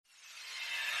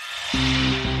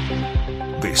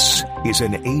is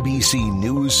an ABC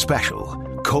News special,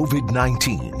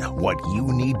 COVID-19, What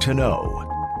You Need to Know.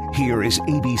 Here is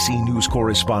ABC News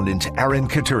correspondent Aaron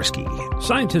Katursky.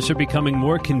 Scientists are becoming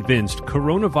more convinced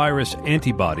coronavirus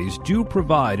antibodies do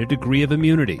provide a degree of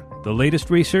immunity. The latest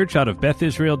research out of Beth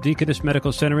Israel Deaconess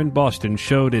Medical Center in Boston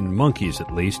showed, in monkeys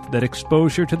at least, that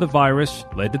exposure to the virus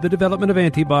led to the development of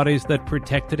antibodies that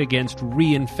protected against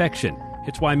reinfection.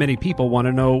 It's why many people want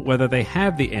to know whether they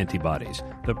have the antibodies.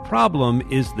 The problem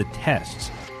is the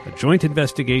tests. A joint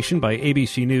investigation by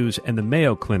ABC News and the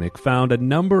Mayo Clinic found a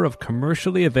number of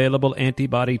commercially available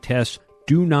antibody tests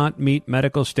do not meet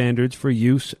medical standards for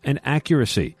use and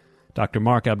accuracy. Dr.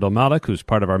 Mark Abdelmalek, who's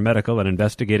part of our medical and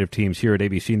investigative teams here at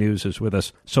ABC News, is with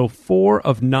us. So 4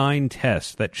 of 9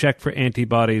 tests that check for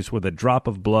antibodies with a drop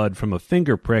of blood from a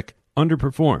finger prick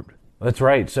underperformed. That's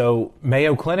right. So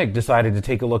Mayo Clinic decided to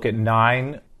take a look at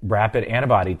 9 rapid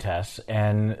antibody tests,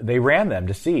 and they ran them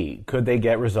to see could they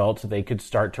get results that they could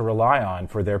start to rely on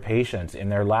for their patients in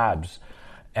their labs.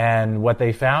 And what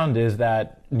they found is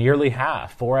that nearly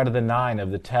half, 4 out of the 9 of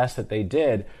the tests that they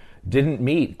didn't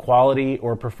meet quality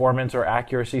or performance or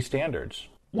accuracy standards.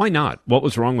 Why not? What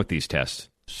was wrong with these tests?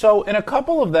 So in a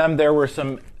couple of them, there were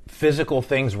some physical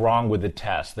things wrong with the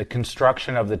test, the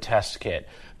construction of the test kit,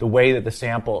 the way that the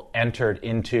sample entered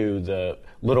into the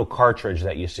little cartridge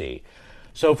that you see.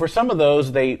 So for some of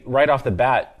those, they, right off the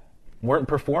bat, weren't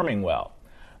performing well.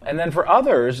 And then for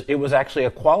others, it was actually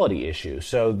a quality issue.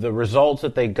 So the results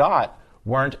that they got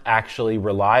weren't actually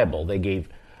reliable. They gave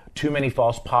too many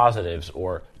false positives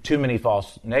or too many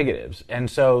false negatives. And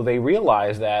so they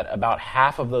realized that about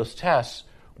half of those tests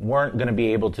weren't going to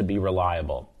be able to be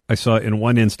reliable. I saw in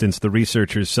one instance the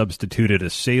researchers substituted a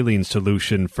saline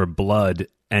solution for blood,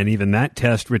 and even that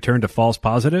test returned a false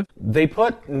positive? They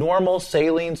put normal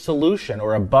saline solution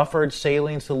or a buffered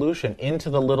saline solution into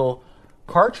the little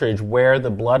cartridge where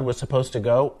the blood was supposed to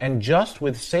go, and just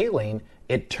with saline,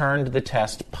 it turned the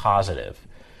test positive.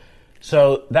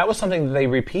 So that was something that they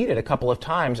repeated a couple of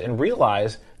times and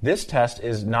realized this test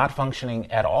is not functioning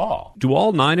at all. Do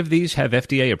all 9 of these have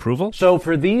FDA approval? So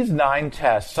for these 9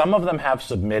 tests, some of them have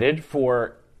submitted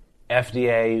for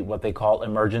FDA, what they call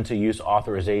emergency use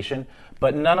authorization,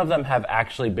 but none of them have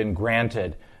actually been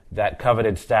granted that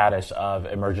coveted status of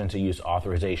emergency use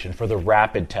authorization for the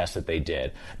rapid test that they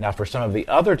did. Now, for some of the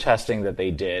other testing that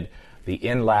they did, the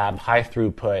in-lab, high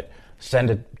throughput, send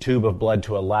a tube of blood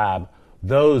to a lab,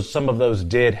 some of those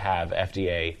did have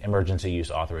FDA emergency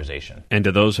use authorization. And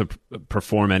do those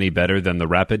perform any better than the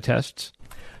rapid tests?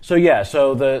 So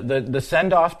the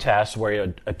send-off tests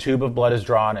where a tube of blood is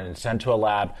drawn and it's sent to a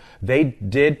lab, they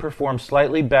did perform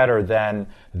slightly better than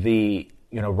the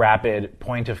rapid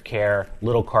point-of-care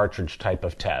little cartridge type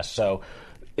of test. So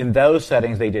in those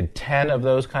settings, they did 10 of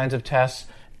those kinds of tests,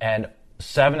 and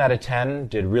 7 out of 10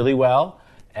 did really well,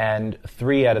 and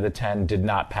 3 out of the 10 did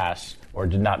not pass or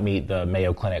did not meet the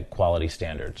Mayo Clinic quality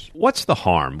standards. What's the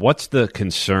harm? What's the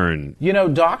concern?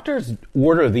 Doctors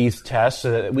order these tests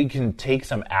so that we can take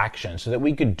some action, so that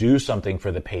we could do something for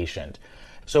the patient.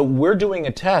 So we're doing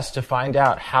a test to find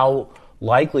out how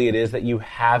likely it is that you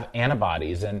have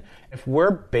antibodies. And if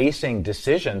we're basing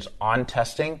decisions on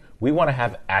testing, we want to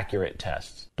have accurate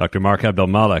tests. Dr. Mark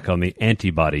Abdelmalek on the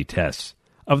antibody tests.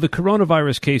 Of the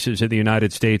coronavirus cases in the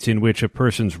United States in which a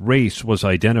person's race was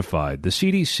identified, the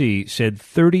CDC said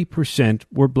 30%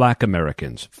 were Black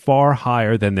Americans, far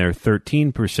higher than their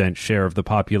 13% share of the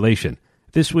population.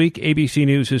 This week, ABC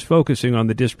News is focusing on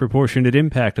the disproportionate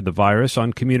impact of the virus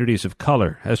on communities of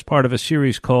color as part of a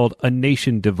series called A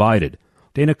Nation Divided.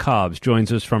 Dana Cobbs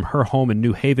joins us from her home in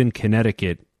New Haven,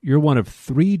 Connecticut. You're one of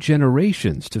 3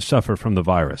 generations to suffer from the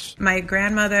virus. My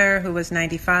grandmother, who was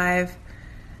 95,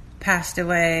 passed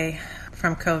away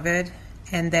from COVID,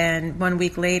 and then 1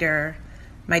 week later,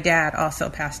 my dad also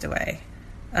passed away.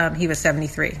 He was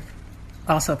 73,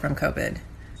 also from COVID.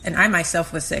 And I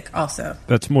myself was sick also.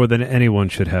 That's more than anyone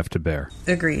should have to bear.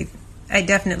 Agreed. I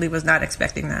definitely was not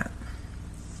expecting that.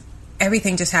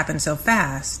 Everything just happened so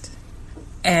fast.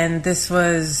 And this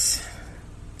was,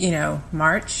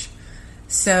 March.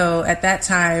 So at that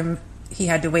time, he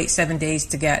had to wait 7 days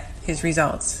to get his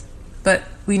results. But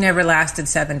we never lasted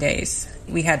 7 days.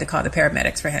 We had to call the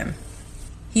paramedics for him.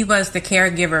 He was the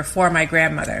caregiver for my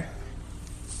grandmother,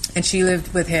 and she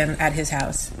lived with him at his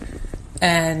house.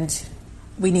 And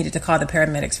we needed to call the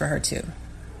paramedics for her too.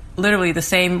 Literally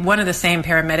one of the same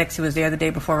paramedics who was there the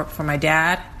day before for my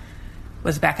dad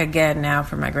was back again now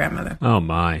for my grandmother. Oh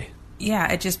my.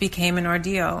 Yeah, it just became an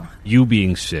ordeal. You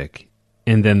being sick,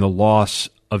 and then the loss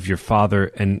of your father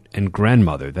and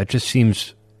grandmother, that just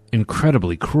seems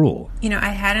incredibly cruel. I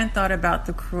hadn't thought about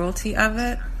the cruelty of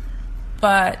it,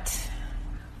 but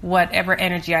whatever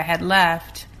energy I had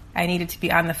left, I needed to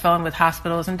be on the phone with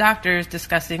hospitals and doctors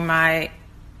discussing my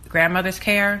grandmother's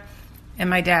care and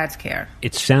my dad's care.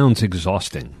 It sounds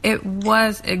exhausting. It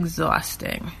was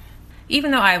exhausting.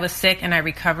 Even though I was sick and I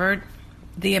recovered,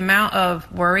 the amount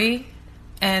of worry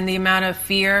and the amount of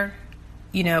fear,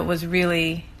 was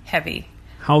really heavy.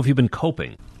 How have you been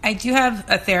coping? I do have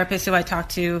a therapist who I talk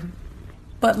to,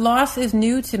 but loss is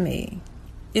new to me.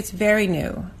 It's very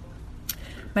new.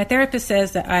 My therapist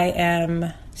says that I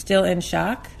am still in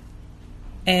shock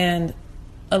and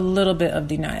a little bit of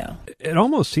denial. It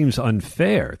almost seems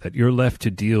unfair that you're left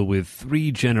to deal with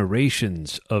 3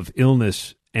 generations of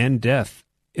illness and death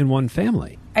in one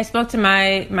family. I spoke to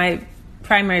my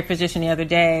primary physician the other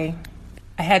day.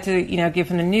 I had to, give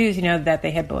him the news, that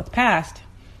they had both passed.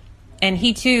 And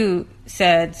he too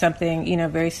said something,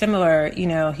 very similar.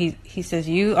 He says,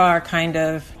 you are kind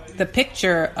of the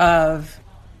picture of,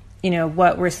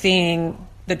 what we're seeing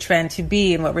the trend to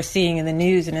be and what we're seeing in the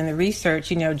news and in the research,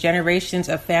 generations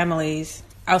of families,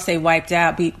 I'll say wiped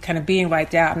out, being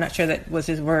wiped out. I'm not sure that was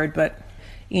his word, but,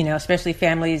 especially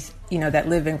families, that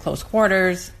live in close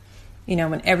quarters,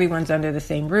 when everyone's under the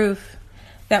same roof.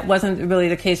 That wasn't really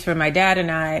the case for my dad and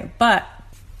I, but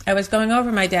I was going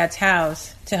over my dad's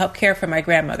house to help care for my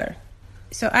grandmother.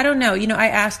 So I don't know, I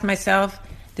asked myself,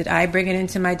 did I bring it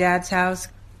into my dad's house?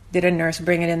 Did a nurse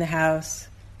bring it in the house?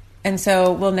 And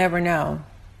so we'll never know.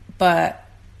 But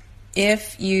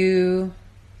if you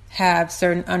have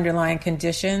certain underlying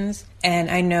conditions,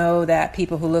 and I know that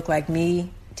people who look like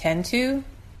me tend to,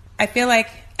 I feel like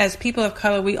as people of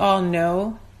color, we all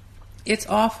know it's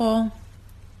awful.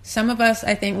 Some of us,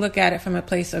 I think, look at it from a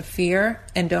place of fear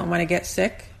and don't want to get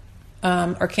sick,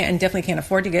 and definitely can't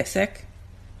afford to get sick.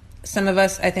 Some of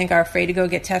us, I think, are afraid to go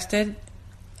get tested.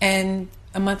 And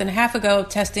a month and a half ago,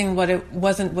 testing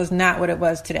was not what it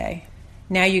was today.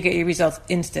 Now you get your results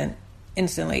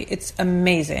instantly. It's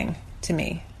amazing to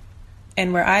me.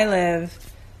 And where I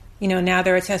live, now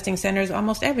there are testing centers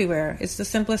almost everywhere. It's the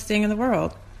simplest thing in the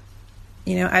world.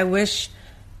 I wish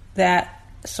that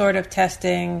sort of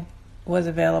testing was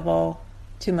available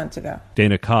 2 months ago.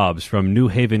 Dana Cobbs from New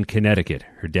Haven, Connecticut.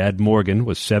 Her dad, Morgan,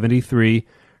 was 73.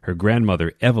 Her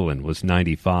grandmother, Evelyn, was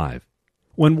 95.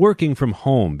 When working from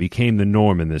home became the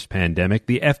norm in this pandemic,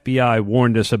 the FBI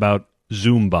warned us about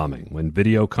Zoom bombing, when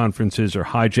video conferences are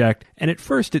hijacked, and at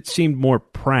first it seemed more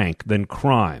prank than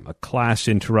crime, a class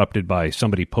interrupted by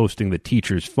somebody posting the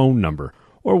teacher's phone number,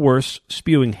 or worse,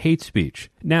 spewing hate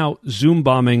speech. Now, Zoom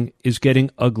bombing is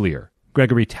getting uglier.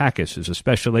 Gregory Takis is a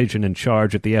special agent in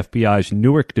charge at the FBI's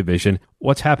Newark division.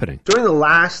 What's happening? During the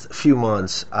last few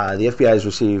months, the FBI has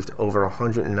received over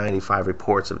 195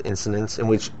 reports of incidents in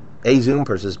which a Zoom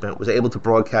participant was able to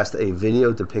broadcast a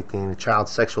video depicting child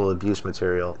sexual abuse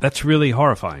material. That's really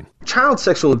horrifying. Child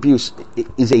sexual abuse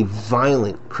is a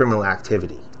violent criminal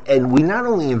activity, and we not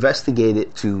only investigate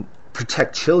it to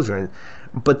protect children,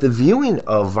 but the viewing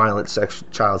of violent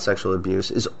child sexual abuse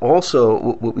is also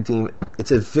what we deem it's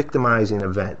a victimizing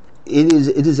event. It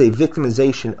is a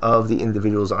victimization of the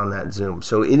individuals on that Zoom.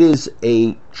 So it is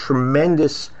a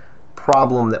tremendous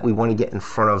problem that we want to get in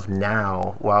front of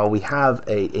now. While we have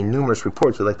a numerous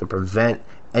reports, we'd like to prevent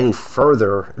any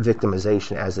further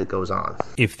victimization as it goes on.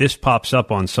 If this pops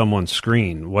up on someone's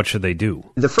screen, what should they do?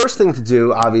 The first thing to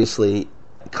do, obviously,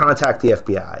 contact the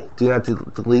FBI. Do not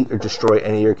delete or destroy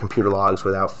any of your computer logs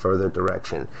without further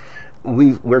direction.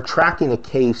 We're tracking a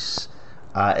case,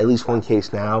 at least one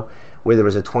case now, where there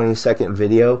was a 20-second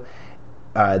video.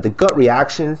 The gut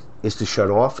reaction is to shut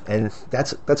off, and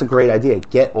that's a great idea.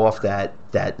 Get off that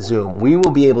Zoom. We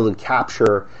will be able to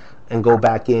capture and go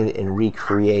back in and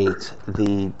recreate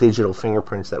the digital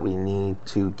fingerprints that we need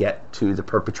to get to the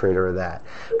perpetrator of that.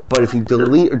 But if you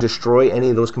delete or destroy any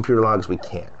of those computer logs, we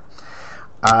can't.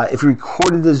 If you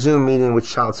recorded the Zoom meeting in which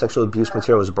child sexual abuse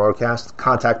material was broadcast,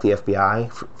 contact the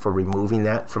FBI for removing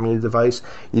that from your device.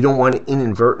 You don't want to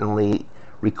inadvertently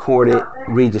record it,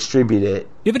 redistribute it. Do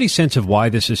you have any sense of why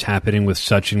this is happening with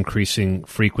such increasing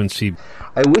frequency?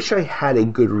 I wish I had a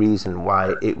good reason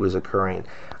why it was occurring.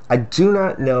 I do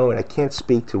not know, and I can't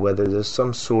speak to whether there's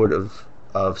some sort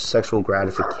of sexual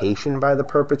gratification by the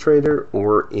perpetrator,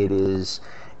 or it is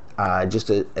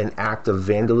just an act of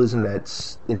vandalism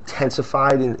that's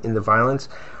intensified in the violence.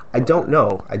 I don't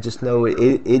know. I just know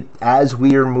it as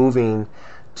we are moving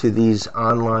to these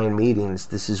online meetings,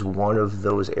 this is one of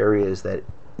those areas that,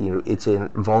 it's a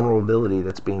vulnerability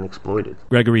that's being exploited.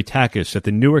 Gregory Takis at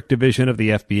the Newark division of the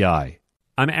FBI.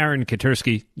 I'm Aaron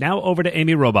Katersky. Now over to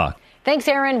Amy Robach. Thanks,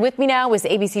 Aaron. With me now is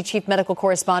ABC Chief Medical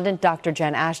Correspondent Dr.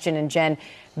 Jen Ashton. And Jen,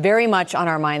 very much on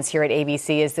our minds here at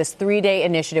ABC is this 3-day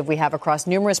initiative we have across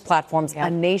numerous platforms, A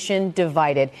Nation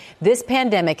Divided. This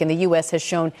pandemic in the U.S. has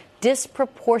shown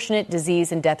disproportionate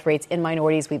disease and death rates in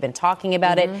minorities. We've been talking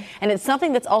about it, and it's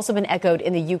something that's also been echoed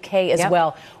in the UK as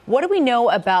well. What do we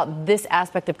know about this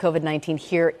aspect of COVID-19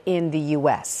 here in the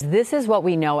U.S.? This is what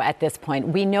we know at this point.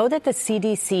 We know that the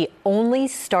CDC only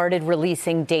started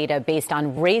releasing data based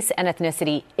on race and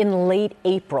ethnicity in late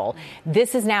April.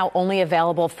 This is now only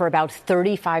available for about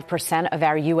 35% of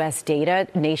our U.S. data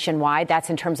nationwide. That's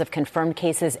in terms of confirmed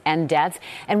cases and deaths.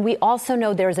 And we also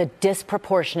know there's a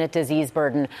disproportionate disease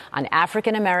burden on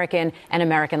African American and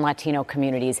American Latino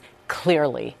communities,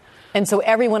 clearly. And so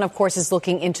everyone, of course, is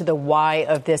looking into the why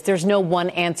of this. There's no one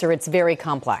answer. It's very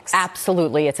complex.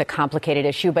 Absolutely. It's a complicated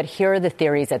issue. But here are the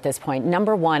theories at this point.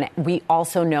 Number one, we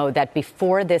also know that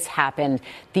before this happened,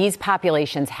 these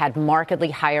populations had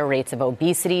markedly higher rates of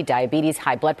obesity, diabetes,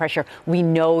 high blood pressure. We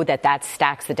know that that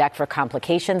stacks the deck for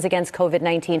complications against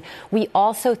COVID-19. We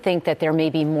also think that there may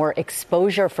be more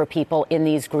exposure for people in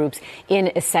these groups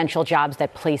in essential jobs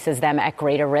that places them at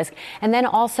greater risk. And then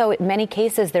also, in many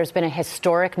cases, there's been a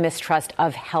historic mistrust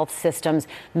of health systems,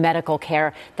 medical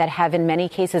care that have in many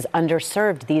cases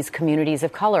underserved these communities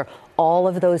of color. All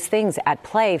of those things at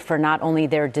play for not only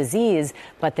their disease,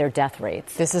 but their death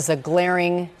rates. This is a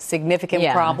glaring, significant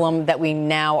problem that we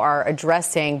now are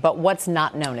addressing. But what's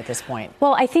not known at this point?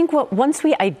 Well, I think once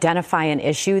we identify an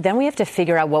issue, then we have to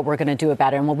figure out what we're going to do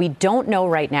about it. And what we don't know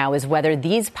right now is whether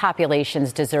these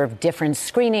populations deserve different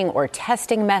screening or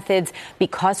testing methods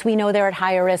because we know they're at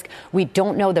higher risk. We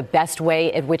don't know the best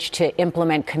way at which to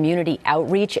implement community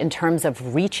outreach in terms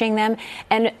of reaching them.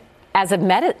 And as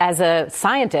a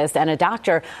scientist and a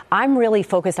doctor, I'm really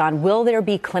focused on, will there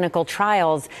be clinical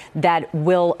trials that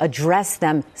will address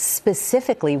them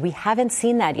specifically? We haven't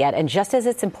seen that yet. And just as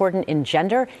it's important in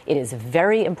gender, it is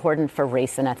very important for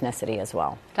race and ethnicity as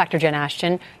well. Dr. Jen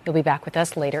Ashton, you'll be back with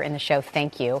us later in the show.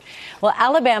 Thank you. Well,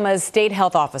 Alabama's state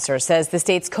health officer says the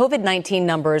state's COVID-19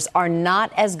 numbers are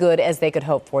not as good as they could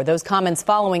hope for. Those comments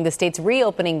following the state's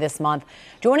reopening this month.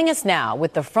 Joining us now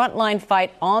with the frontline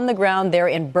fight on the ground there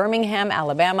in Birmingham,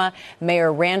 Alabama,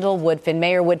 Mayor Randall Woodfin.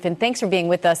 Mayor Woodfin, thanks for being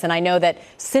with us. And I know that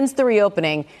since the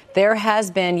reopening, there has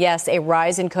been, yes, a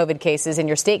rise in COVID cases in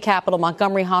your state capital.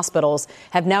 Montgomery hospitals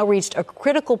have now reached a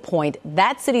critical point.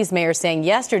 That city's mayor saying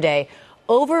yesterday,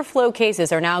 overflow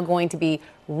cases are now going to be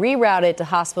rerouted to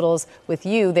hospitals with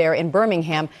you there in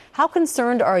Birmingham. How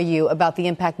concerned are you about the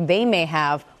impact they may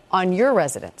have on your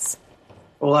residents?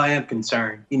 Well, I am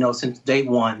concerned. You know, since day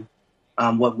one,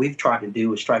 what we've tried to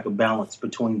do is strike a balance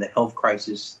between the health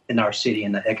crisis in our city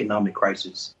and the economic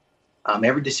crisis.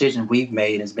 Every decision we've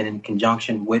made has been in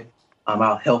conjunction with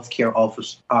our healthcare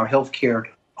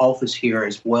office here,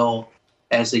 as well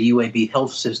as the UAB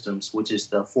Health Systems, which is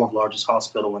the 4th largest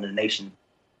hospital in the nation.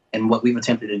 And what we've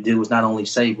attempted to do is not only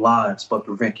save lives, but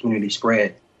prevent community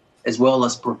spread, as well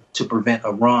as to prevent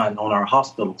a run on our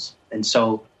hospitals. And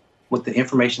so with the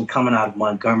information coming out of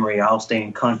Montgomery, I'll stay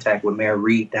in contact with Mayor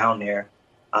Reed down there.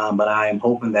 But I am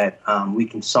hoping that we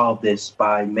can solve this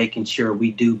by making sure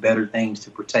we do better things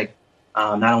to protect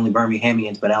not only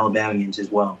Birminghamians, but Alabamians as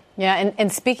well. Yeah,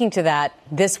 and speaking to that,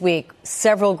 this week,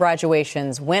 several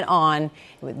graduations went on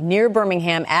near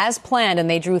Birmingham as planned, and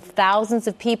they drew thousands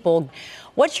of people.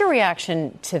 What's your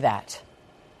reaction to that?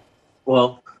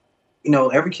 Well, you know,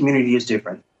 every community is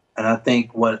different. And I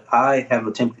think what I have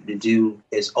attempted to do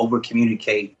is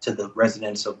over-communicate to the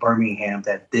residents of Birmingham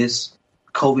that this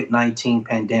COVID-19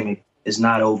 pandemic is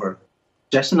not over.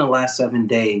 Just in the last 7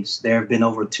 days, there have been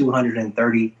over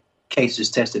 230 cases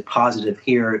tested positive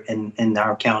here in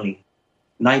our county.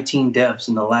 19 deaths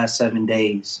in the last 7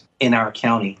 days in our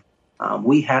county.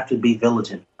 We have to be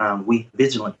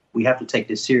vigilant. We have to take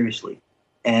this seriously.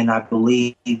 And I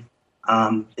believe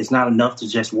it's not enough to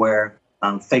just wear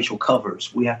facial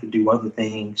covers. We have to do other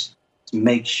things to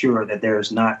make sure that there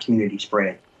is not community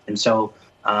spread. And so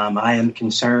I am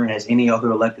concerned, as any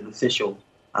other elected official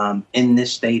in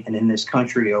this state and in this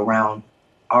country, around,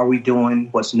 are we doing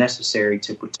what's necessary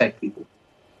to protect people?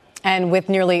 And with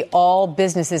nearly all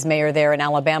businesses, Mayor, there in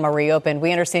Alabama reopened,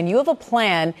 we understand you have a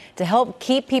plan to help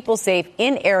keep people safe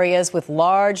in areas with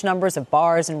large numbers of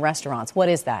bars and restaurants. What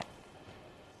is that?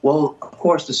 Well, of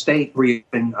course, the state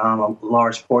reopened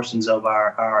large portions of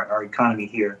our economy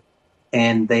here,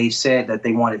 and they said that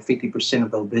they wanted 50%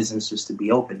 of those businesses to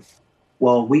be open.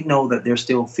 Well, we know that there's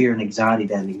still fear and anxiety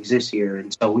that exists here,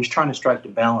 and so we're trying to strike the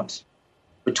balance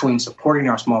between supporting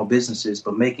our small businesses,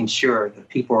 but making sure that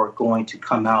people are going to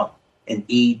come out and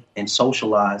eat and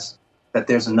socialize, that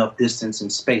there's enough distance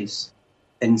and space.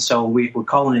 And so we're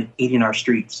calling it Eating Our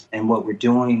Streets. And what we're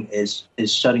doing is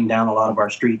shutting down a lot of our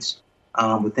streets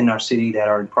within our city that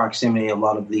are in proximity of a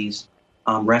lot of these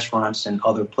restaurants and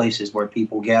other places where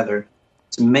people gather,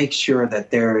 to make sure that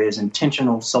there is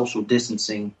intentional social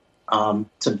distancing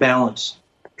to balance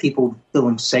people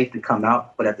feeling safe to come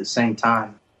out, but at the same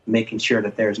time, making sure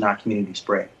that there's not community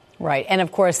spread. Right. And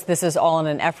of course, this is all in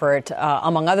an effort,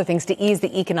 among other things, to ease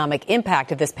the economic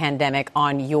impact of this pandemic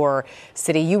on your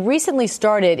city. You recently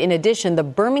started, in addition, the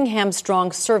Birmingham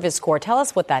Strong Service Corps. Tell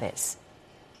us what that is.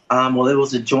 Well, it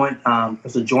was a joint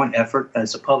effort.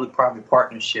 It's a public-private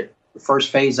partnership. The first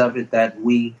phase of it that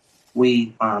we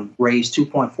raised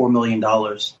 $2.4 million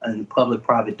in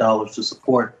public-private dollars to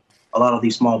support a lot of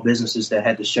these small businesses that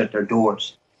had to shut their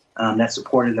doors. That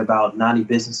supported about 90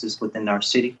 businesses within our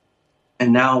city.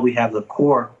 And now we have the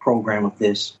core program of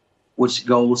this, which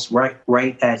goes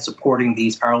right at supporting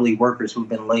these hourly workers who've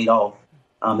been laid off.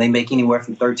 They make anywhere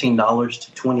from $13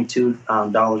 to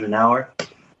 $22 an hour.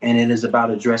 And it is about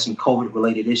addressing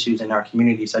COVID-related issues in our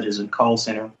community, such as a call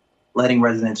center, letting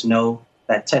residents know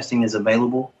that testing is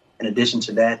available. In addition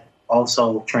to that,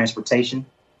 also transportation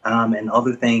and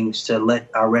other things to let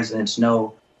our residents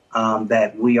know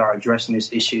that we are addressing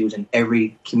these issues in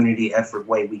every community effort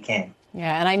way we can.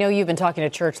 Yeah, and I know you've been talking to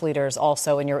church leaders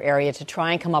also in your area to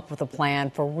try and come up with a plan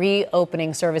for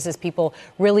reopening services, people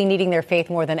really needing their faith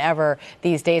more than ever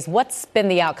these days. What's been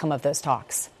the outcome of those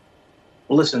talks?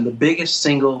 Well, listen, the biggest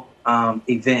single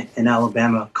event in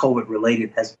Alabama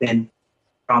COVID-related has been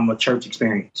from a church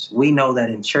experience. We know that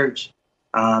in church,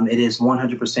 it is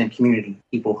 100% community.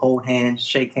 People hold hands,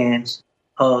 shake hands,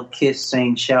 hug, kiss,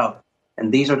 sing, shout.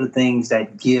 And these are the things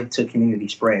that give to community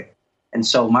spread. And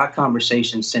so my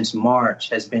conversation since March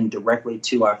has been directly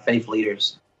to our faith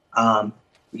leaders.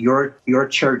 Your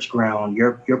church ground,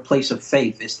 your place of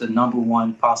faith is the number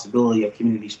one possibility of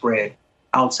community spread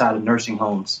outside of nursing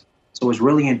homes. So it's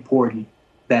really important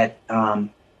that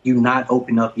you not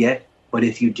open up yet. But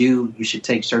if you do, you should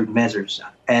take certain measures,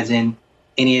 as in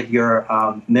any of your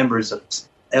members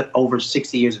over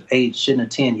 60 years of age shouldn't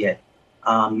attend yet.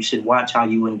 You should watch how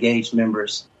you engage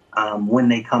members when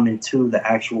they come into the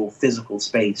actual physical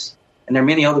space. And there are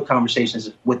many other conversations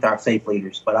with our faith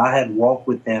leaders, but I had walked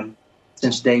with them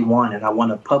since day one, and I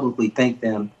want to publicly thank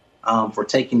them for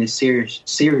taking this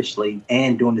seriously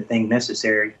and doing the thing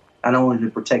necessary, not only to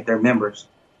protect their members,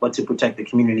 but to protect the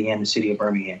community and the city of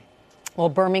Birmingham. Well,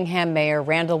 Birmingham Mayor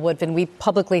Randall Woodfin, we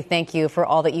publicly thank you for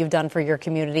all that you've done for your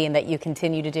community and that you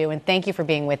continue to do. And thank you for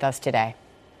being with us today.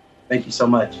 Thank you so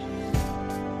much.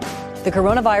 The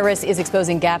coronavirus is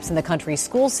exposing gaps in the country's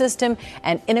school system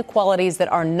and inequalities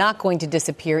that are not going to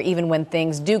disappear even when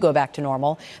things do go back to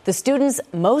normal. The students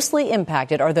mostly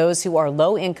impacted are those who are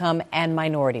low income and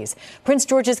minorities. Prince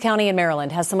George's County in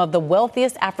Maryland has some of the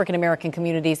wealthiest African-American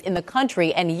communities in the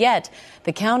country, and yet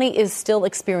the county is still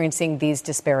experiencing these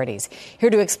disparities.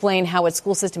 Here to explain how its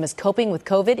school system is coping with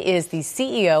COVID is the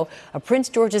CEO of Prince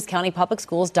George's County Public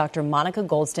Schools, Dr. Monica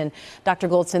Goldston. Dr.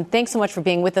 Goldston, thanks so much for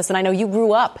being with us. And I know you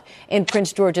grew up in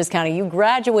Prince George's County. You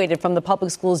graduated from the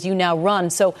public schools you now run.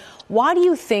 So why do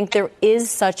you think there is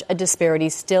such a disparity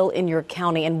still in your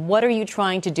county, and what are you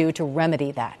trying to do to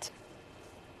remedy that?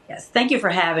 Yes, thank you for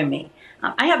having me.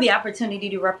 I have the opportunity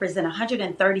to represent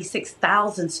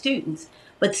 136,000 students,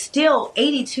 but still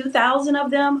 82,000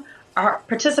 of them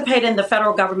participate in the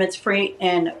federal government's free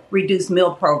and reduced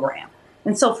meal program.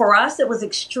 And so for us, it was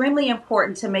extremely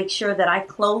important to make sure that I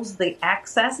closed the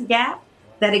access gap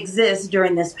that exists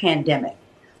during this pandemic.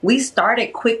 We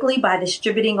started quickly by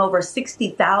distributing over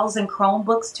 60,000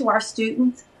 Chromebooks to our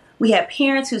students. We had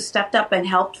parents who stepped up and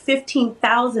helped.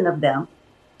 15,000 of them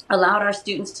allowed our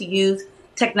students to use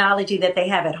technology that they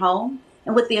have at home.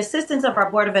 And with the assistance of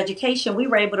our Board of Education, we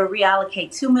were able to reallocate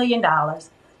 $2 million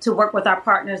to work with our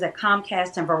partners at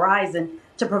Comcast and Verizon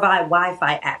to provide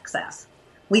Wi-Fi access.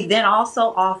 We then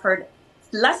also offered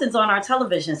lessons on our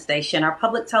television station, our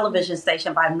public television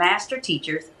station, by master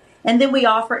teachers. And then we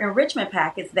offer enrichment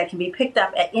packets that can be picked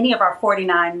up at any of our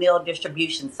 49 meal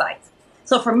distribution sites.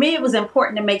 So for me, it was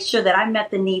important to make sure that I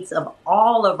met the needs of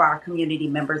all of our community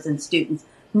members and students,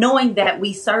 knowing that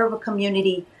we serve a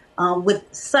community with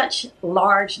such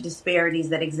large disparities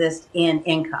that exist in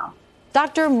income.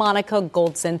 Dr. Monica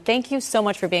Goldston, thank you so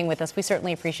much for being with us. We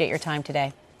certainly appreciate your time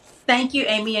today. Thank you,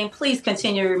 Amy, and please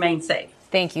continue to remain safe.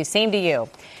 Thank you. Same to you.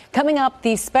 Coming up,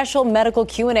 the special medical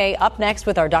Q&A up next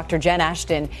with our Dr. Jen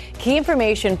Ashton. Key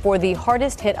information for the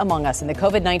hardest hit among us in the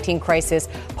COVID-19 crisis,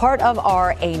 part of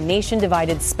our A Nation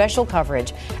Divided special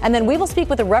coverage. And then we will speak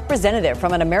with a representative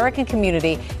from an American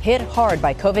community hit hard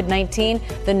by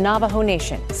COVID-19, the Navajo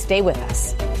Nation. Stay with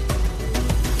us.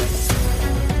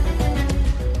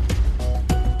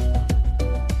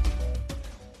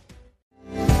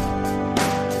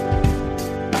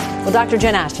 Well, Dr.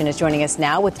 Jen Ashton is joining us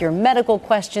now with your medical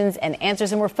questions and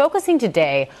answers, and we're focusing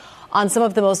today on some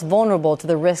of the most vulnerable to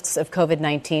the risks of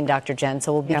COVID-19, Dr. Jen.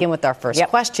 So we'll begin with our first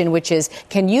question, which is,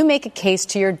 can you make a case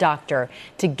to your doctor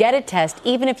to get a test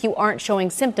even if you aren't showing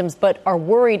symptoms but are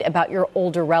worried about your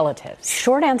older relatives?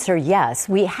 Short answer, yes.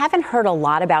 We haven't heard a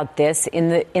lot about this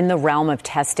in the realm of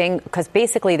testing, because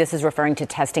basically this is referring to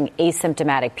testing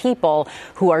asymptomatic people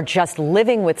who are just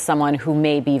living with someone who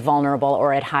may be vulnerable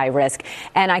or at high risk.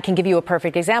 And I can give you a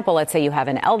perfect example. Let's say you have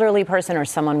an elderly person or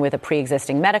someone with a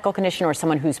pre-existing medical condition or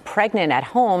someone who's pregnant at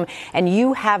home, and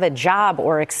you have a job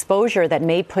or exposure that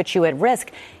may put you at risk.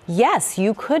 Yes,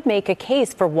 you could make a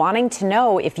case for wanting to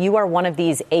know if you are one of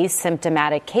these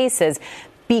asymptomatic cases,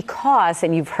 because,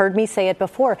 and you've heard me say it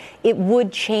before, it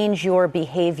would change your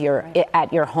behavior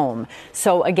at your home.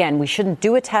 So again, we shouldn't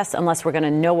do a test unless we're going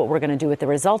to know what we're going to do with the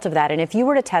result of that. And if you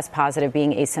were to test positive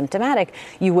being asymptomatic,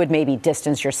 you would maybe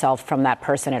distance yourself from that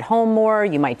person at home more.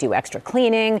 You might do extra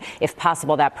cleaning. If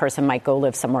possible, that person might go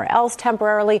live somewhere else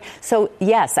temporarily. So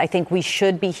yes, I think we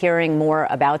should be hearing more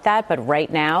about that. But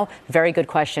right now, very good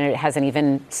question. It hasn't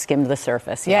even skimmed the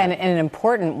surface yet. Yeah, and an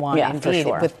important one, indeed, for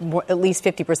sure. With at least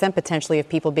 50% potentially of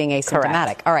people being asymptomatic.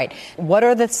 Correct. All right. What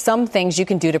are some things you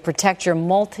can do to protect your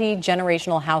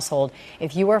multi-generational household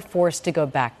if you are forced to go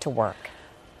back to work?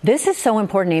 This is so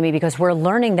important, Amy, because we're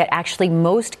learning that actually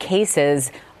most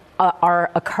cases are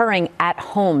occurring at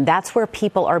home. That's where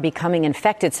people are becoming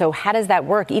infected. So how does that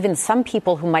work? Even some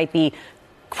people who might be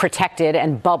protected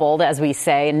and bubbled, as we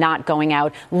say, not going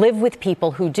out, live with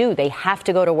people who do. They have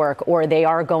to go to work, or they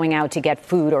are going out to get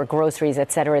food or groceries,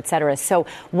 et cetera, et cetera. So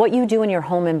what you do in your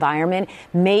home environment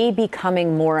may be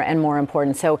becoming more and more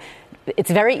important. So it's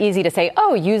very easy to say,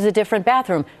 oh, use a different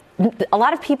bathroom. A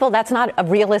lot of people, that's not a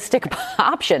realistic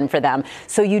option for them.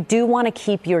 So you do want to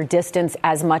keep your distance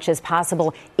as much as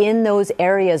possible in those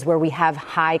areas where we have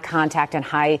high contact and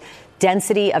high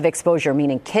density of exposure,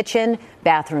 meaning kitchen,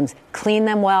 bathrooms. Clean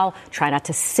them well. Try not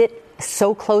to sit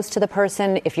so close to the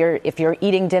person if you're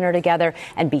eating dinner together,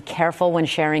 and be careful when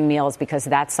sharing meals, because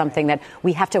that's something that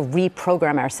we have to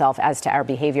reprogram ourselves as to our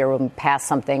behavior. When we pass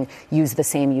something, use the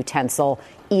same utensil,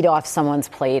 eat off someone's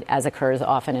plate, as occurs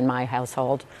often in my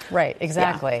household. Right,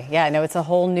 exactly. Yeah, no, it's a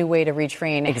whole new way to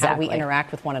retrain how we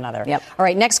interact with one another. Yep. All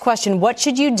right, next question. What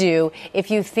should you do if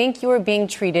you think you are being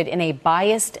treated in a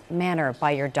biased manner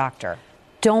by your doctor?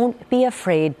 Don't be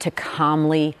afraid to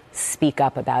calmly speak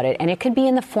up about it. And it could be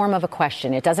in the form of a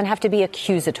question. It doesn't have to be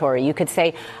accusatory. You could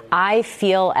say, I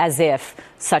feel as if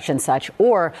such and such,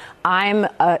 or I'm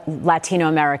a Latino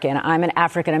American, I'm an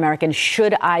African American.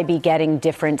 Should I be getting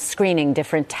different screening,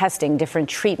 different testing, different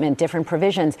treatment, different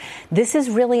provisions? This is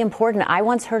really important. I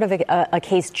once heard of a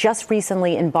case just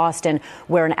recently in Boston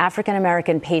where an African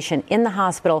American patient in the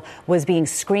hospital was being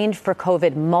screened for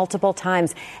COVID multiple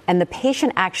times, and the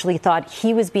patient actually thought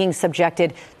he was being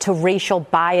subjected to racial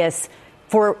bias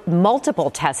for multiple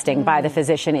testing by the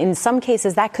physician. In some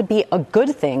cases, that could be a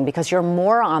good thing because you're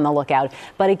more on the lookout.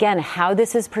 But again, how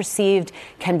this is perceived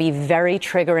can be very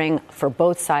triggering for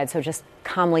both sides. So just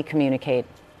calmly communicate.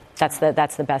 That's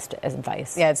the best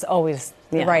advice. Yeah, it's always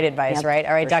the right advice, right?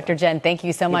 All right, Dr. Jen, thank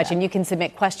you so much. And you can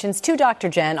submit questions to Dr.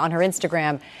 Jen on her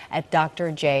Instagram at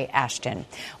Dr. J. Ashton.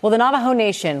 Well, the Navajo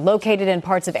Nation, located in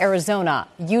parts of Arizona,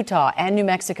 Utah, and New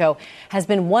Mexico, has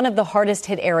been one of the hardest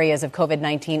hit areas of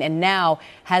COVID-19 and now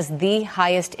has the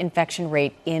highest infection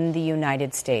rate in the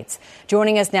United States.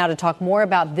 Joining us now to talk more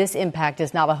about this impact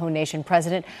is Navajo Nation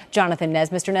President Jonathan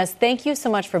Nez. Mr. Nez, thank you so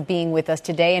much for being with us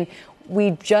today. And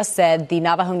we just said the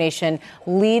Navajo Nation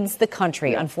leads the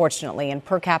country, unfortunately, in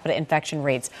per capita infection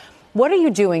rates. What are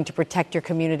you doing to protect your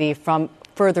community from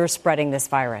further spreading this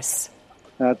virus?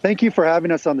 Thank you for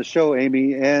having us on the show,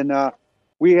 Amy. And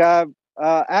we have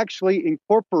actually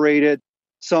incorporated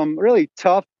some really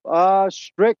tough,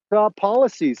 strict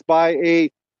policies by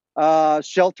a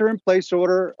shelter-in-place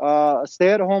order, a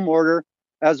stay-at-home order,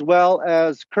 as well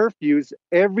as curfews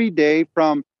every day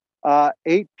from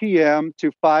 8 p.m.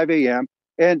 to 5 a.m.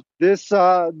 And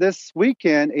this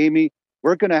weekend, Amy,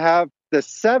 we're going to have the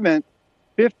 7th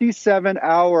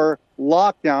 57-hour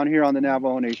lockdown here on the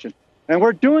Navajo Nation. And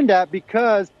we're doing that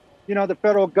because, the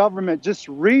federal government just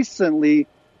recently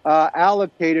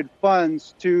allocated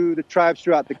funds to the tribes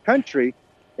throughout the country.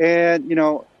 And,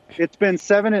 it's been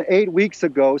 7 and 8 weeks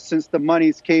ago since the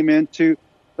monies came in to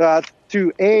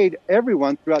aid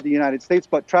everyone throughout the United States,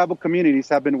 but tribal communities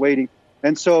have been waiting.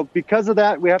 And so because of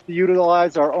that, we have to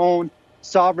utilize our own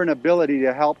sovereign ability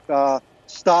to help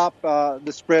stop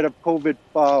the spread of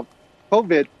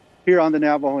COVID here on the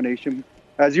Navajo Nation.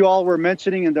 As you all were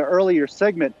mentioning in the earlier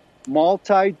segment,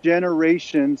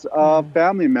 multi-generations of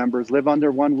family members live under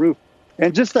one roof.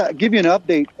 And just to give you an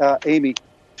update, Amy,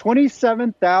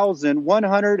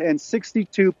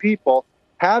 27,162 people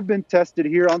have been tested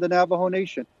here on the Navajo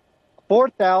Nation.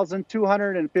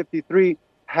 4,253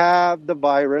 have the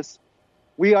virus.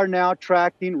 We are now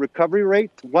tracking recovery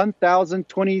rates.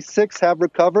 1,026 have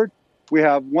recovered. We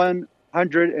have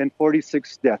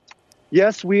 146 deaths.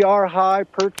 Yes, we are high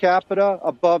per capita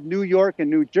above New York and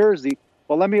New Jersey.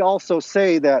 But let me also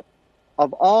say that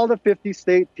of all the 50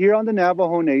 states here on the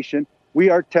Navajo Nation, we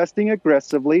are testing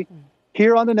aggressively.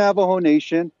 Here on the Navajo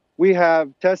Nation, we have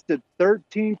tested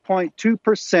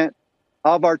 13.2%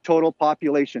 of our total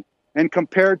population. And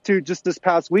compared to just this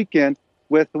past weekend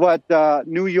with what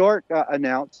New York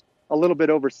announced, a little bit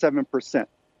over 7%.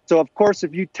 So, of course,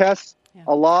 if you test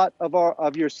a lot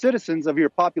of your citizens, of your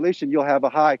population, you'll have a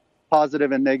high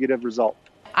positive and negative result.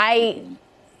 I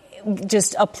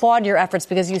just applaud your efforts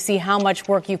because you see how much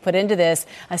work you've put into this,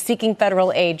 seeking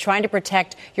federal aid, trying to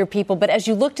protect your people. But as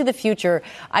you look to the future,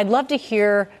 I'd love to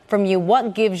hear from you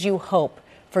what gives you hope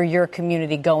for your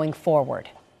community going forward.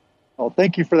 Oh,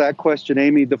 thank you for that question,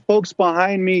 Amy. The folks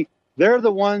behind me, they're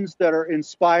the ones that are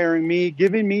inspiring me,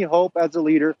 giving me hope as a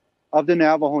leader of the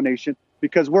Navajo Nation,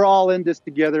 because we're all in this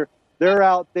together. They're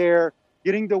out there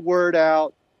getting the word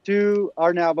out to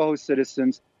our Navajo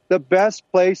citizens. The best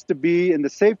place to be and the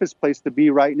safest place to be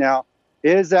right now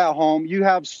is at home. You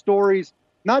have stories,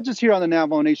 not just here on the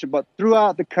Navajo Nation, but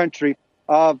throughout the country,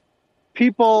 of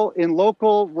people in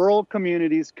local rural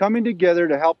communities coming together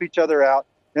to help each other out.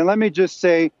 And let me just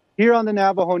say, here on the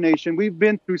Navajo Nation, we've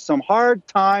been through some hard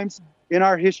times in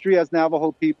our history as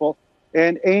Navajo people.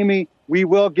 And Amy, we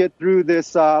will get through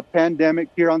this pandemic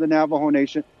here on the Navajo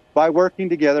Nation by working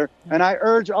together. And I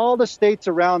urge all the states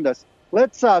around us,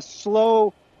 let's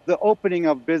slow the opening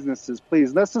of businesses,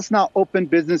 please. Let's just not open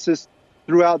businesses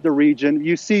throughout the region.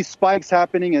 You see spikes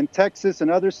happening in Texas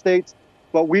and other states,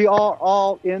 but we are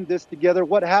all in this together.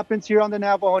 What happens here on the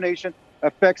Navajo Nation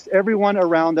affects everyone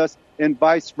around us and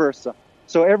vice versa.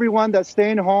 So everyone that's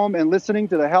staying home and listening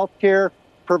to the healthcare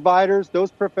providers,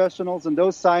 those professionals and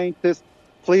those scientists,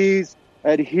 please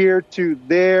adhere to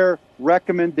their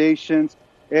recommendations,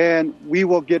 and we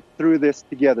will get through this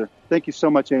together. Thank you so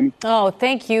much, Amy. Oh,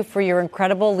 thank you for your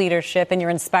incredible leadership and your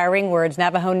inspiring words.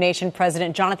 Navajo Nation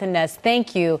President Jonathan Nez,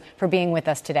 thank you for being with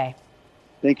us today.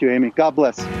 Thank you, Amy. God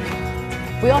bless.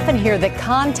 We often hear that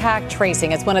contact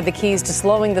tracing is one of the keys to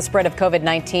slowing the spread of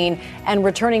COVID-19 and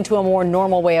returning to a more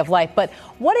normal way of life. But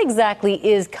what exactly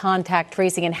is contact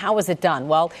tracing and how is it done?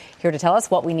 Well, here to tell us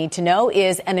what we need to know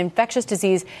is an infectious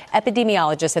disease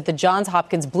epidemiologist at the Johns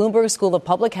Hopkins Bloomberg School of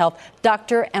Public Health,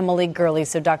 Dr. Emily Gurley.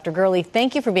 So, Dr. Gurley,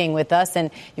 thank you for being with us.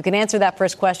 And you can answer that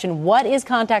first question. What is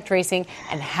contact tracing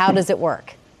and how does it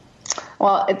work?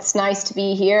 Well, it's nice to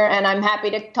be here, and I'm happy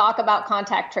to talk about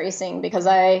contact tracing because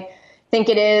I think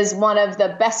it is one of the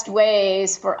best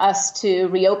ways for us to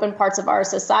reopen parts of our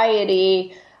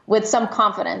society with some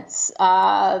confidence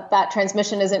that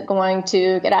transmission isn't going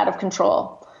to get out of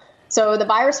control. So the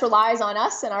virus relies on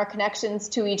us and our connections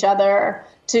to each other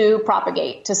to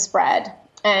propagate, to spread.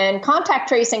 And contact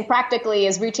tracing practically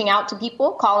is reaching out to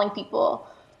people, calling people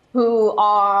who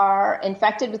are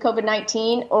infected with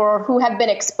COVID-19 or who have been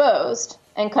exposed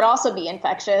and could also be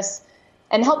infectious,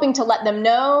 and helping to let them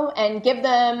know and give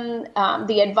them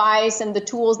the advice and the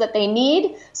tools that they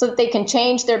need so that they can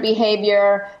change their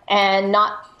behavior and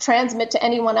not transmit to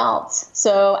anyone else.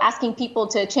 So asking people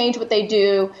to change what they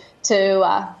do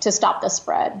to stop the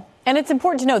spread. And it's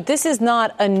important to note, this is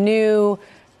not a new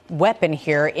weapon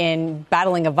here in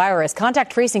battling a virus.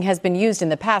 Contact tracing has been used in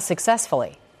the past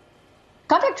successfully.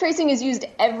 Contact tracing is used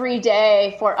every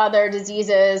day for other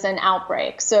diseases and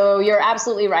outbreaks. So you're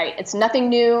absolutely right. It's nothing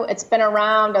new. It's been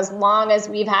around as long as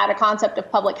we've had a concept of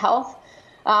public health.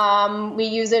 We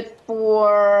use it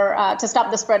to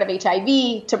stop the spread of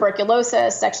HIV,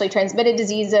 tuberculosis, sexually transmitted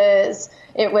diseases.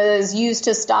 It was used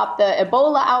to stop the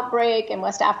Ebola outbreak in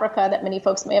West Africa that many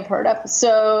folks may have heard of.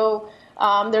 So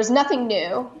there's nothing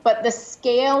new, but the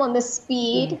scale and the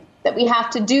speed that we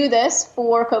have to do this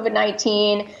for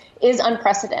COVID-19 is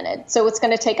unprecedented. So it's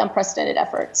going to take unprecedented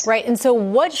efforts. Right. And so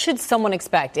what should someone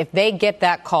expect if they get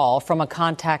that call from a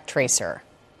contact tracer?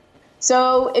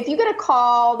 So if you get a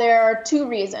call, there are two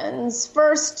reasons.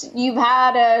 First, you've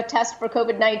had a test for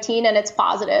COVID-19 and it's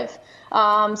positive.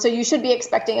 So you should be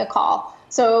expecting a call.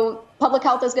 So public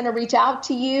health is going to reach out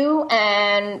to you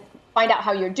and find out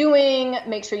how you're doing,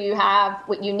 make sure you have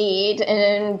what you need,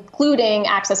 including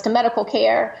access to medical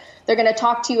care. They're going to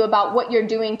talk to you about what you're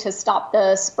doing to stop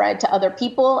the spread to other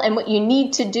people and what you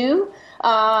need to do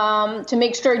to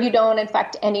make sure you don't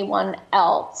infect anyone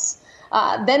else.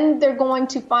 Then they're going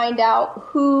to find out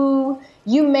who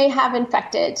you may have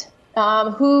infected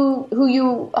who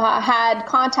you had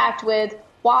contact with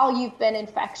while you've been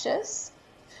infectious.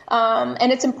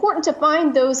 And it's important to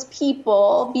find those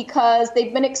people because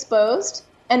they've been exposed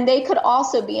and they could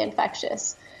also be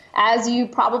infectious. As you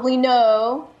probably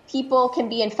know, people can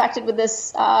be infected with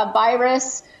this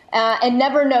virus and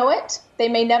never know it. They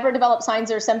may never develop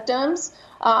signs or symptoms.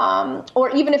 Or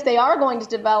even if they are going to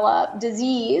develop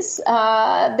disease,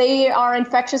 they are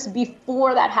infectious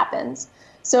before that happens.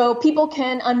 So people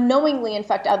can unknowingly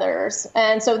infect others.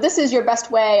 And so this is your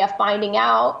best way of finding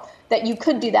out that you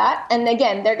could do that. And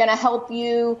again, they're going to help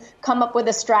you come up with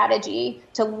a strategy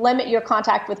to limit your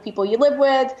contact with people you live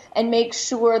with and make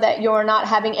sure that you're not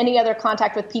having any other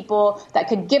contact with people that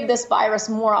could give this virus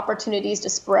more opportunities to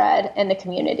spread in the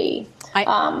community.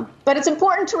 But it's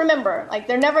important to remember, like,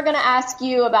 they're never going to ask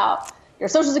you about your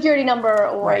social security number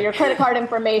or your credit card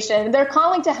information. They're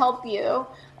calling to help you.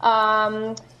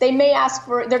 They're going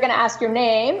to ask your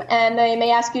name, and they may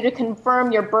ask you to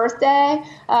confirm your birthday,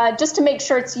 just to make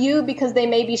sure it's you, because they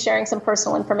may be sharing some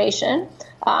personal information.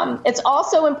 It's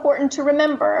also important to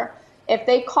remember, if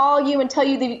they call you and tell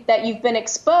you that you've been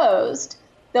exposed,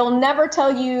 they'll never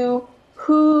tell you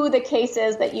who the case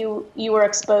is that you were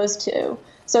exposed to.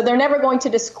 So they're never going to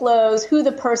disclose who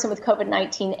the person with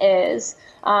COVID-19 is.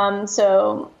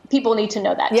 So people need to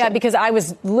know that. Yeah, too. because I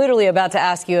was literally about to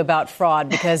ask you about fraud,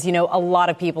 because, a lot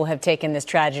of people have taken this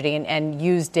tragedy and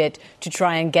used it to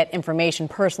try and get information,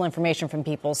 personal information from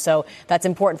people. So that's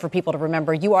important for people to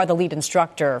remember. You are the lead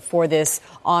instructor for this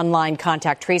online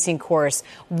contact tracing course.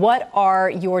 What are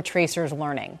your tracers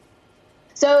learning?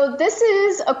 So this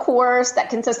is a course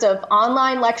that consists of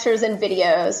online lectures and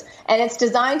videos, and it's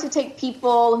designed to take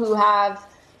people who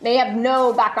may have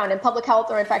no background in public health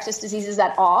or infectious diseases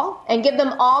at all, and give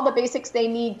them all the basics they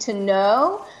need to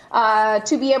know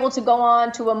to be able to go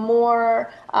on to a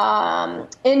more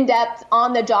in-depth,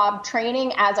 on-the-job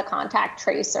training as a contact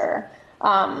tracer.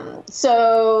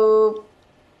 So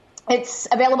it's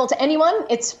available to anyone.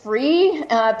 It's free.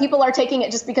 People are taking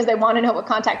it just because they want to know what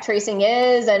contact tracing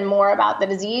is and more about the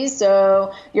disease,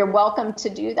 so you're welcome to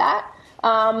do that.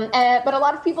 But a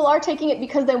lot of people are taking it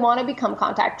because they want to become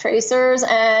contact tracers,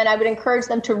 and I would encourage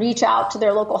them to reach out to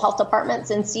their local health departments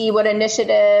and see what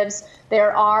initiatives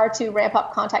there are to ramp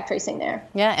up contact tracing there.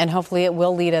 Yeah, and hopefully it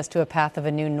will lead us to a path of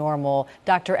a new normal.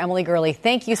 Dr. Emily Gurley,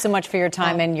 thank you so much for your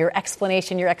time and your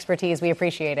explanation, your expertise. We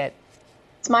appreciate it.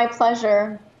 It's my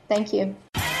pleasure. Thank you.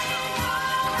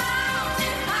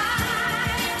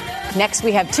 Next,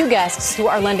 we have two guests who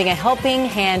are lending a helping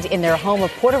hand in their home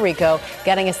of Puerto Rico,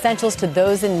 getting essentials to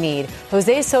those in need.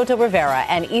 Jose Soto Rivera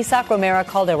and Isaac Romero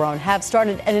Calderon have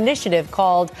started an initiative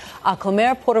called A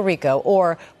Comer Puerto Rico,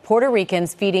 or Puerto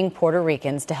Ricans Feeding Puerto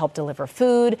Ricans, to help deliver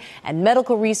food and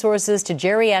medical resources to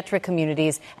geriatric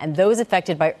communities and those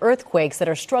affected by earthquakes that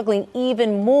are struggling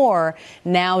even more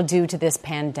now due to this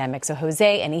pandemic. So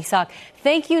Jose and Isaac,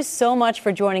 thank you so much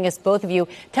for joining us, both of you.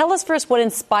 Tell us first what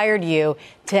inspired you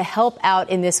to help out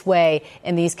in this way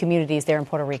in these communities there in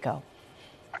Puerto Rico.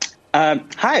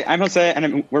 Hi, I'm Jose,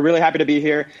 and we're really happy to be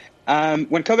here.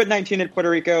 When COVID-19 hit Puerto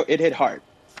Rico, it hit hard.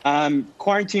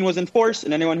 Quarantine was enforced,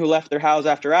 and anyone who left their house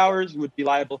after hours would be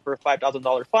liable for a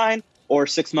 $5,000 fine or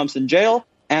 6 months in jail,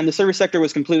 and the service sector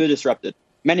was completely disrupted.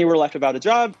 Many were left without a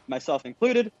job, myself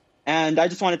included, and I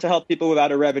just wanted to help people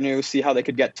without a revenue see how they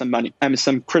could get some money,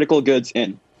 some critical goods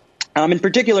in. In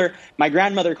particular, my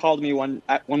grandmother called me one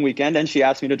weekend, and she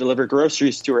asked me to deliver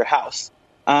groceries to her house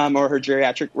or her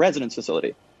geriatric residence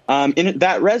facility. In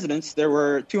that residence, there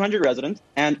were 200 residents,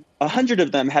 and 100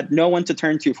 of them had no one to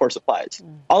turn to for supplies.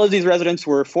 All of these residents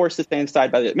were forced to stay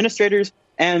inside by the administrators,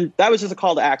 and that was just a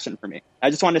call to action for me. I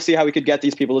just wanted to see how we could get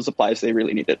these people the supplies they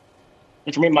really needed.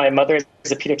 And for me, my mother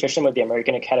is a pediatrician with the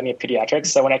American Academy of Pediatrics,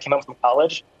 so when I came home from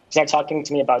college, she started talking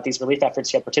to me about these relief efforts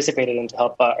she had participated in to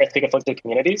help earthquake-afflicted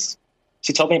communities.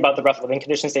 She told me about the rough living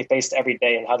conditions they faced every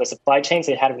day and how the supply chains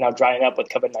they had are now drying up with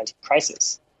COVID-19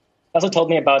 crisis. She also told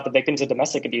me about the victims of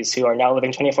domestic abuse who are now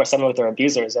living 24/7 with their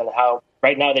abusers and how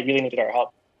right now they really needed our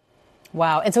help.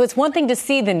 Wow. And so it's one thing to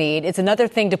see the need. It's another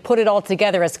thing to put it all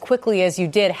together as quickly as you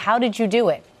did. How did you do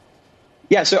it?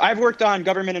 Yeah, so I've worked on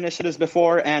government initiatives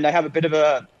before, and I have a bit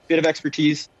of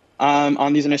expertise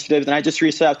on these initiatives. And I just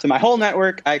reached out to my whole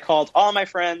network. I called all my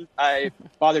friends. I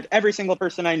bothered every single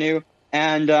person I knew.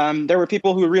 And there were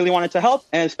people who really wanted to help,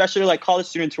 and especially like college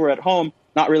students who were at home,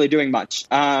 not really doing much.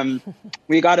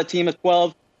 We got a team of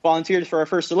 12 volunteers for our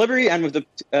first delivery, and with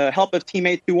the help of Team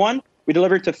 821, we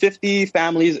delivered to 50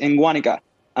 families in Guanica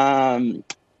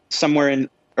somewhere in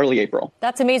early April.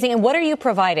 That's amazing. And what are you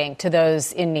providing to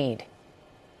those in need?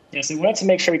 Yeah, so we wanted to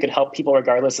make sure we could help people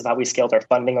regardless of how we scaled our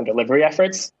funding and delivery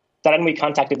efforts. that end, we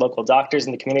contacted local doctors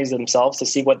and the communities themselves to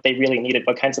see what they really needed,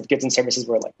 what kinds of goods and services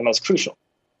were like the most crucial.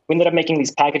 We ended up making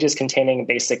these packages containing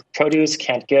basic produce,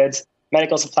 canned goods,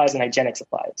 medical supplies, and hygienic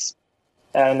supplies.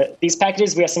 And these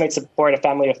packages we estimate support a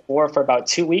family of 4 for about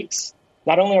 2 weeks.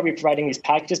 Not only are we providing these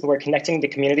packages, but we're connecting the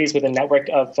communities with a network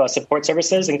of support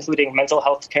services, including mental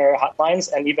health care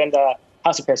hotlines and even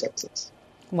house repair services.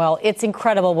 Well, it's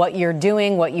incredible what you're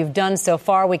doing, what you've done so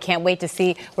far. We can't wait to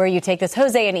see where you take this.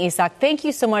 Jose and Isak, thank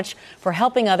you so much for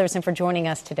helping others and for joining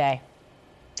us today.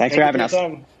 Thanks for having us.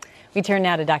 We turn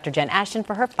now to Dr. Jen Ashton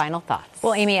for her final thoughts.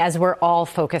 Well, Amy, as we're all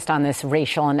focused on this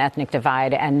racial and ethnic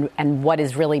divide and what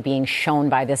is really being shown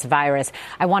by this virus,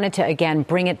 I wanted to, again,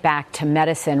 bring it back to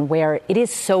medicine, where it is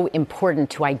so important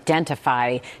to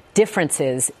identify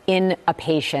differences in a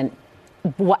patient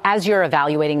as you're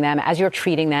evaluating them, as you're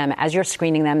treating them, as you're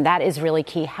screening them. That is really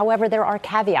key. However, there are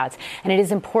caveats, and it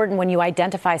is important when you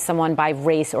identify someone by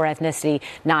race or ethnicity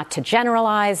not to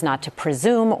generalize, not to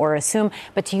presume or assume,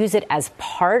 but to use it as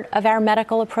part of our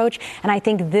medical approach. And I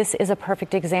think this is a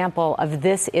perfect example of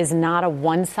this is not a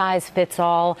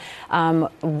one-size-fits-all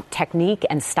technique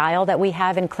and style that we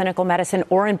have in clinical medicine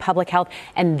or in public health.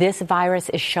 And this virus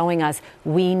is showing us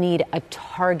we need a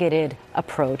targeted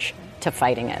approach to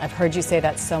fighting it. I've heard you say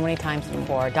that so many times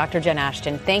before. Dr. Jen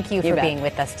Ashton, thank you for being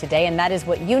with us today. And that is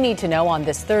what you need to know on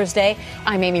this Thursday.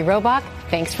 I'm Amy Robach.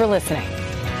 Thanks for listening.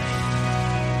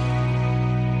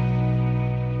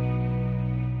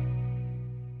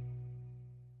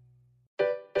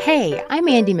 Hey, I'm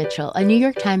Andy Mitchell, a New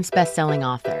York Times bestselling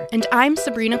author. And I'm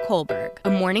Sabrina Kohlberg, a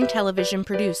morning television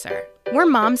producer. We're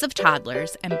moms of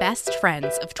toddlers and best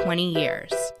friends of 20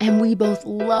 years. And we both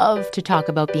love to talk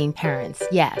about being parents,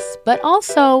 yes, but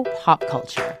also pop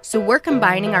culture. So we're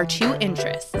combining our two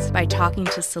interests by talking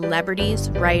to celebrities,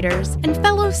 writers, and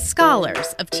fellow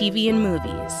scholars of TV and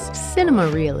movies. Cinema,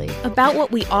 really. About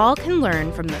what we all can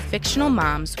learn from the fictional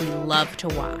moms we love to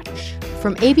watch.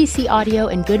 From ABC Audio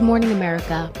and Good Morning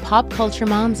America, Pop Culture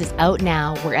Moms is out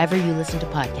now wherever you listen to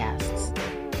podcasts.